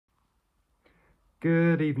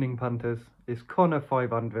Good evening, punters. It's Connor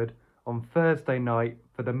 500 on Thursday night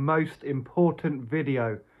for the most important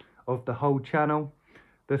video of the whole channel,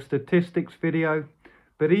 the statistics video.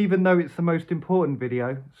 But even though it's the most important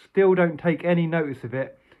video, still don't take any notice of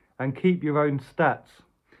it and keep your own stats.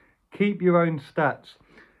 Keep your own stats.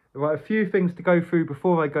 Right, a few things to go through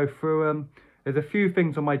before I go through them. There's a few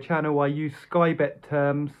things on my channel. I use Sky Bet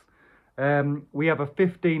terms. We have a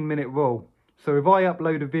 15-minute rule. So if I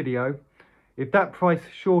upload a video, if that price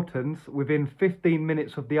shortens within 15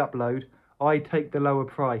 minutes of the upload, I take the lower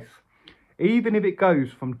price. Even if it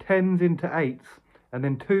goes from 10s into 8s and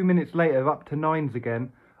then 2 minutes later up to 9s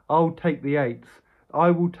again, I'll take the 8s.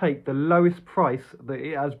 I will take the lowest price that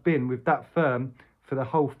it has been with that firm for the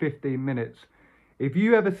whole 15 minutes. If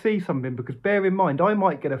you ever see something, because bear in mind, I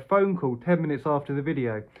might get a phone call 10 minutes after the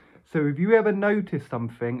video. So if you ever notice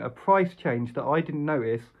something, a price change that I didn't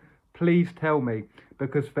notice, please tell me.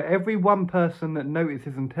 Because for every one person that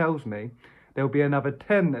notices and tells me, there'll be another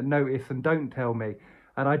 10 that notice and don't tell me.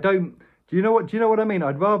 And I don't, do you know what I mean?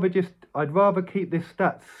 I'd rather keep this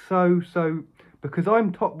stat so, because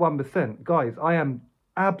I'm top 1%. Guys, I am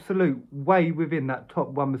absolute way within that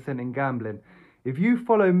top 1% in gambling. If you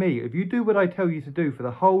follow me, if you do what I tell you to do for the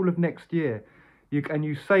whole of next year, and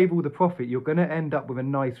you save all the profit, you're going to end up with a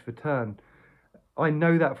nice return. I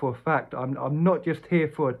know that for a fact. I'm not just here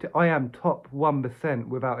for it. I am top 1%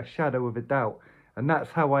 without a shadow of a doubt. And that's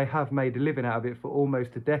how I have made a living out of it for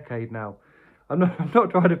almost a decade now. I'm not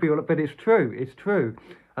trying to be all up, but it's true. It's true.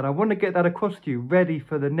 And I want to get that across to you, ready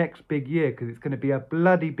for the next big year, because it's going to be a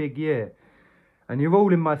bloody big year. And you're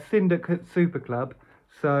all in my syndicate super club,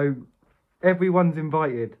 so everyone's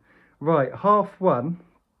invited. Right, half one.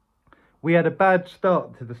 We had a bad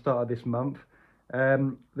start to the start of this month.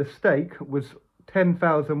 The stake was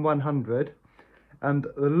 10,100 and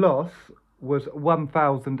the loss was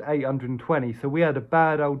 1,820. So we had a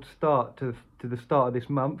bad old start to the start of this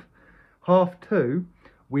month. Half two,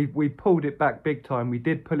 we pulled it back big time. We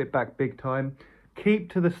did pull it back big time.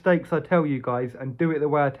 Keep to the stakes I tell you guys and do it the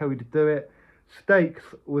way I tell you to do it. Stakes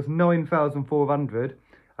was 9,400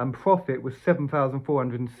 and profit was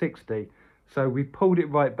 7,460. So we pulled it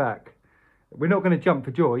right back. We're not going to jump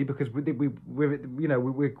for joy because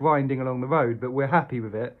we're grinding along the road, but we're happy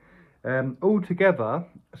with it. Altogether,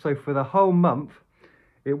 so for the whole month,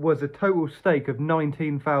 it was a total stake of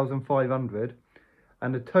 19,500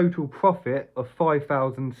 and a total profit of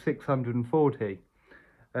 5,640,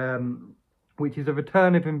 which is a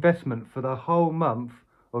return of investment for the whole month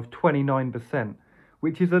of 29%,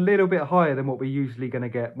 which is a little bit higher than what we're usually going to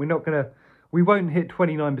get. We won't hit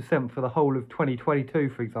 29% for the whole of 2022,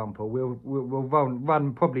 for example. We'll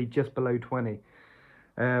run probably just below 20.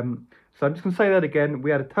 So I'm just going to say that again.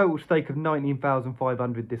 We had a total stake of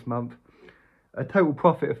 19,500 this month, a total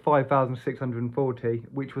profit of 5,640,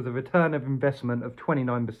 which was a return of investment of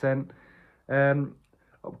 29%.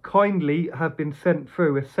 Kindly have been sent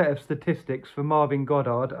through a set of statistics for Marvin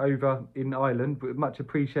Goddard over in Ireland, but much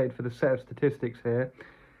appreciated for the set of statistics here.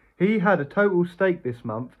 He had a total stake this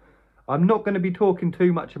month. I'm not going to be talking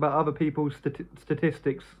too much about other people's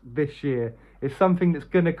statistics this year. It's something that's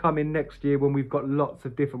going to come in next year when we've got lots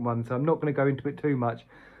of different ones. So I'm not going to go into it too much.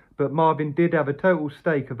 But Marvin did have a total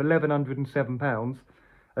stake of £1,107,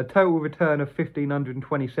 a total return of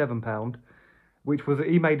 £1,527, which was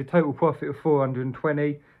he made a total profit of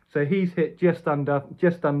 420. So he's hit just under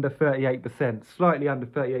 38%, slightly under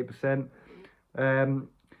 38%.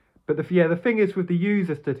 But the thing is with the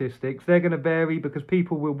user statistics, they're going to vary because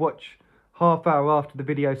people will watch half hour after the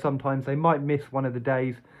video sometimes. They might miss one of the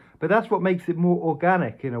days. But that's what makes it more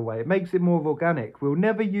organic in a way. It makes it more organic. We'll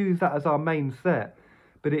never use that as our main set.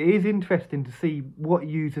 But it is interesting to see what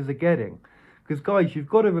users are getting. Because guys, you've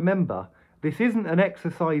got to remember, this isn't an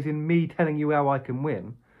exercise in me telling you how I can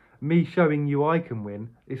win. Me showing you I can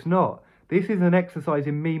win. It's not. This is an exercise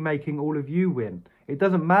in me making all of you win. It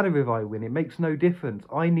doesn't matter if I win. It makes no difference.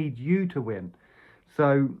 I need you to win.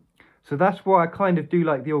 So that's why I kind of do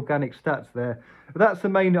like the organic stats there. But that's the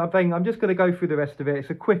main thing. I'm just going to go through the rest of it. It's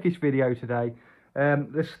a quickish video today.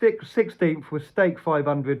 The 16th was stake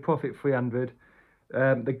 500, profit 300.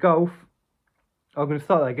 The golf, I'm going to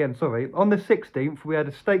start that again, sorry. On the 16th, we had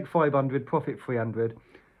a stake 500, profit 300.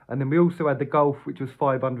 And then we also had the golf, which was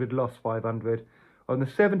 500, loss 500. On the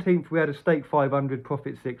 17th, we had a stake 500,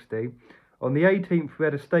 profit 60. On the 18th, we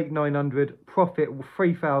had a stake 900, profit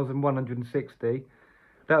 3,160.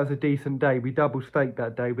 That was a decent day. We double staked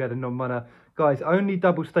that day. We had a non-runner. Guys, only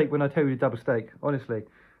double stake when I tell you to double stake, honestly.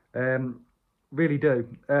 Really do.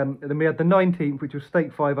 Then we had the 19th, which was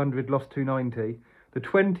stake 500, lost 290. The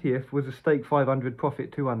 20th was a stake 500,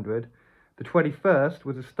 profit 200. The 21st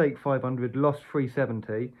was a stake 500, loss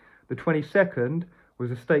 370. The 22nd was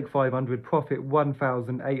a stake 500, profit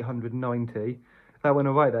 1,890. That went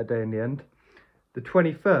all right that day in the end. The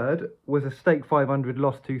 23rd was a stake 500,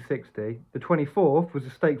 loss 260. The 24th was a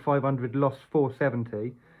stake 500, loss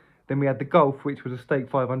 470. Then we had the golf, which was a stake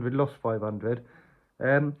 500, loss 500.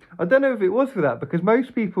 I don't know if it was for that, because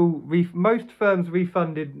most firms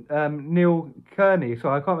refunded Neil Kearney. So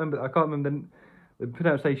I can't remember the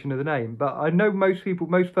pronunciation of the name, but I know most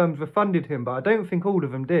firms refunded him, but I don't think all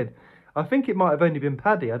of them did. I think it might have only been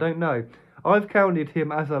Paddy. I don't know. I've counted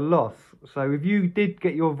him as a loss. So if you did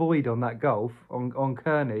get your void on that golf on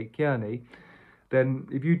Kearney, then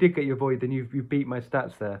if you did get your void, then you've beat my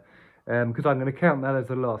stats there, because I'm going to count that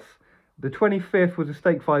as a loss. The 25th was a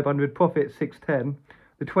stake 500, profit 610.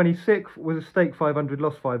 The 26th was a stake 500,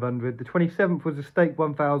 loss 500. The 27th was a stake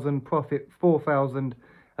 1,000, profit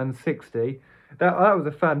 4,060. That was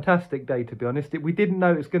a fantastic day, to be honest. We didn't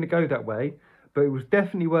know it was going to go that way, but it was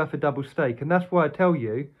definitely worth a double stake. And that's why I tell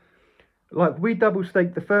you, like, we double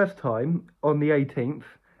staked the first time on the 18th,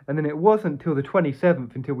 and then it wasn't until the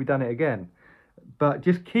 27th until we done it again. But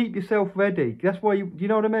just keep yourself ready. That's why you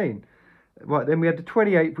know what I mean? Right, then we had the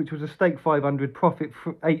 28th, which was a stake 500, profit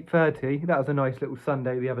 830. That was a nice little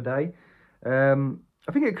Sunday the other day. I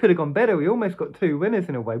think it could have gone better. We almost got 2 winners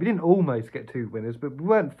in a way. We didn't almost get 2 winners, but we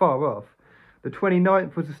weren't far off. The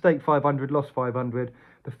 29th was a stake 500, loss 500.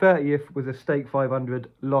 The 30th was a stake 500,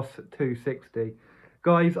 loss 260.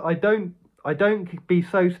 Guys, I don't be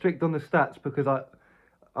so strict on the stats because I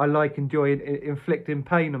like enjoying inflicting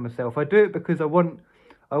pain on myself. I do it because I want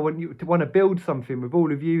you to build something with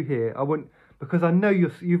all of you here. Because I know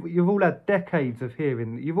you've all had decades of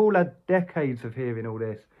hearing. You've all had decades of hearing all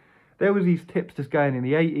this. There was these tips just going in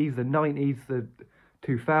the 80s, the 90s, the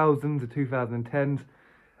 2000s, the 2010s,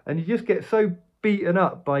 and you just get so beaten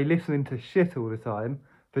up by listening to shit all the time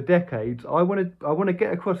for decades. I want to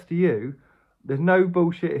get across to you. There's no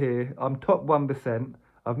bullshit here. I'm top 1%.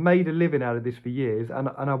 I've made a living out of this for years, and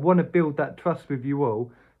I want to build that trust with you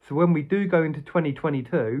all. So when we do go into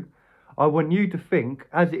 2022, I want you to think,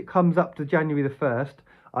 as it comes up to January the 1st,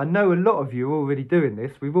 I know a lot of you are already doing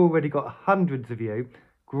this. We've already got hundreds of you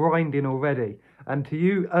grinding already. And to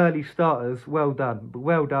you early starters, well done.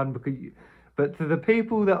 Well done. But to the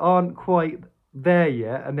people that aren't quite there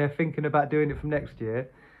yet and they're thinking about doing it from next year,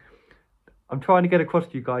 I'm trying to get across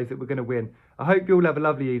to you guys that we're going to win. I hope you all have a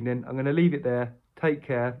lovely evening. I'm going to leave it there. Take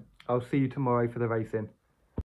care. I'll see you tomorrow for the racing.